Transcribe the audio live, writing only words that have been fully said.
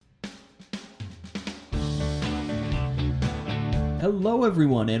Hello,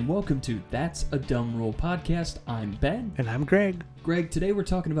 everyone, and welcome to That's a Dumb Rule podcast. I'm Ben. And I'm Greg. Greg, today we're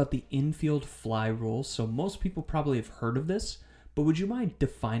talking about the infield fly rule. So most people probably have heard of this, but would you mind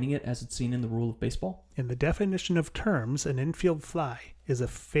defining it as it's seen in the rule of baseball? In the definition of terms, an infield fly is a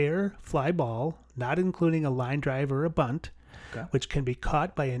fair fly ball, not including a line drive or a bunt, which can be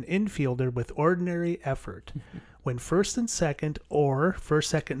caught by an infielder with ordinary effort when first and second or first,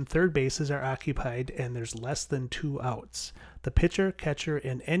 second, and third bases are occupied and there's less than 2 outs. The pitcher, catcher,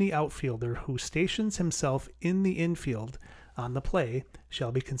 and any outfielder who stations himself in the infield on the play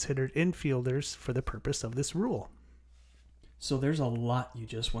shall be considered infielders for the purpose of this rule. So there's a lot you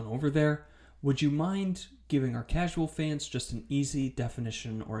just went over there. Would you mind giving our casual fans just an easy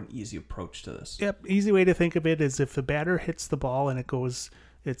definition or an easy approach to this? Yep, easy way to think of it is if the batter hits the ball and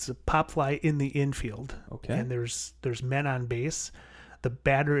it's a pop fly in the infield. Okay. And there's men on base, the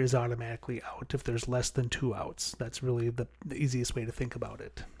batter is automatically out if there's less than 2 outs. That's really the easiest way to think about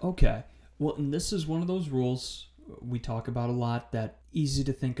it. Okay. Well, and this is one of those rules we talk about a lot, that easy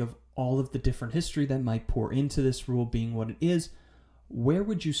to think of all of the different history that might pour into this rule being what it is. Where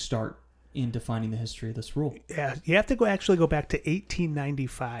would you start in defining the history of this rule? Yeah, you have to go back to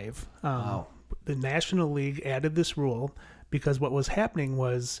 1895. Wow. The National League added this rule because what was happening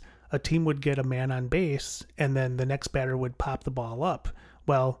was a team would get a man on base and then the next batter would pop the ball up.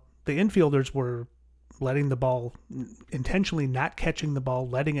 Well, the infielders were letting the ball, intentionally not catching the ball,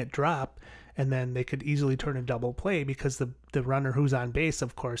 letting it drop, and then they could easily turn a double play because the runner who's on base,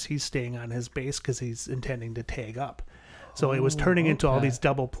 of course, he's staying on his base because he's intending to tag up. So it was turning into all these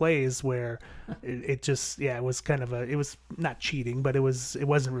double plays where it was not cheating, but it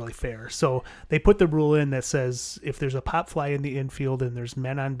wasn't really fair. So they put the rule in that says if there's a pop fly in the infield and there's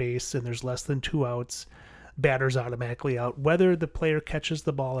men on base and there's less than 2 outs, batter's automatically out, whether the player catches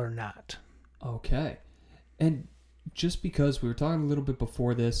the ball or not. Okay. And just because we were talking a little bit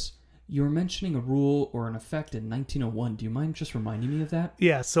before this, you were mentioning a rule or an effect in 1901. Do you mind just reminding me of that?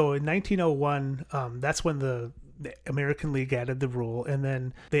 Yeah, so in 1901, that's when the American League added the rule, and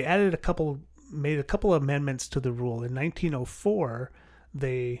then they made a couple amendments to the rule. In 1904,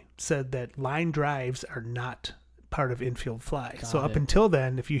 they said that line drives are not part of infield fly. So up until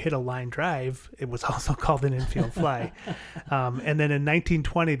then, if you hit a line drive, it was also called an infield fly. And then in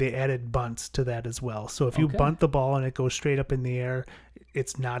 1920, they added bunts to that as well. So if you bunt the ball and it goes straight up in the air,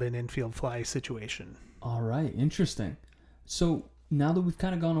 it's not an infield fly situation. All right, interesting. So now that we've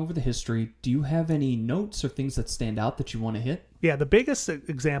kind of gone over the history, do you have any notes or things that stand out that you want to hit? Yeah, the biggest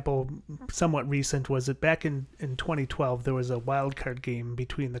example, somewhat recent, was that back in 2012, there was a wild card game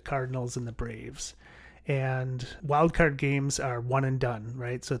between the Cardinals and the Braves. And wild card games are one and done,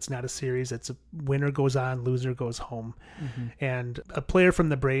 right? So it's not a series. It's a winner goes on, loser goes home. Mm-hmm. And a player from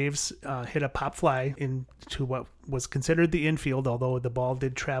the Braves hit a pop fly into what was considered the infield, although the ball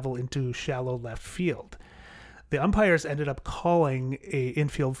did travel into shallow left field. The umpires ended up calling a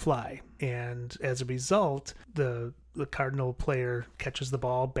infield fly, and as a result, the Cardinal player catches the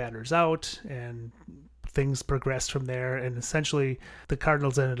ball, batter's out, and things progressed from there, and essentially the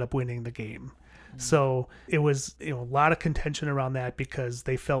Cardinals ended up winning the game. So it was a lot of contention around that because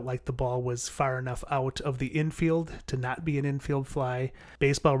they felt like the ball was far enough out of the infield to not be an infield fly.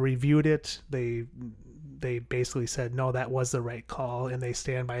 Baseball reviewed it. They basically said, no, that was the right call, and they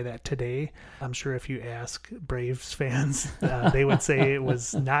stand by that today. I'm sure if you ask Braves fans, they would say it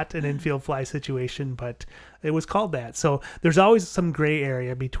was not an infield fly situation, but it was called that. So there's always some gray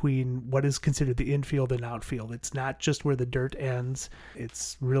area between what is considered the infield and outfield. It's not just where the dirt ends.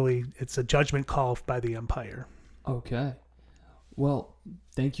 It's a judgment call by the umpire. Okay. Well,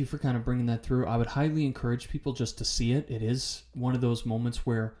 thank you for kind of bringing that through. I would highly encourage people just to see it. It is one of those moments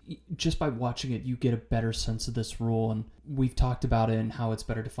where just by watching it, you get a better sense of this rule. And we've talked about it and how it's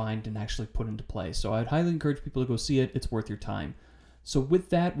better defined and actually put into play. So I'd highly encourage people to go see it. It's worth your time. So with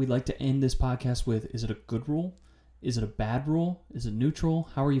that, we'd like to end this podcast with, is it a good rule? Is it a bad rule? Is it neutral?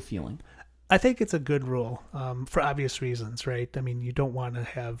 How are you feeling? I think it's a good rule for obvious reasons, right? I mean, you don't want to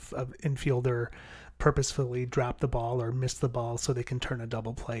have an infielder purposefully drop the ball or miss the ball so they can turn a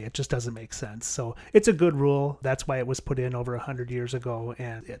double play. It just doesn't make sense. So it's a good rule. That's why it was put in over 100 years ago,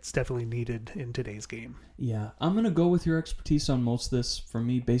 and it's definitely needed in today's game. Yeah, I'm going to go with your expertise on most of this. For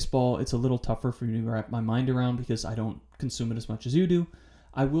me, baseball, it's a little tougher for me to wrap my mind around because I don't consume it as much as you do.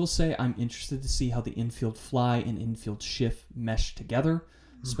 I will say I'm interested to see how the infield fly and infield shift mesh together,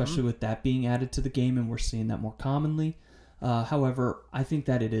 especially with that being added to the game, and we're seeing that more commonly. However, I think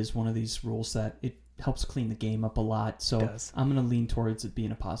that it is one of these rules that it helps clean the game up a lot, so I'm going to lean towards it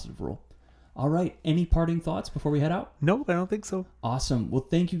being a positive rule. All right. Any parting thoughts before we head out? Nope, I don't think so. Awesome. Well,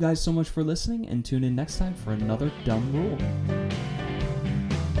 thank you guys so much for listening, and tune in next time for another Dumb Rule.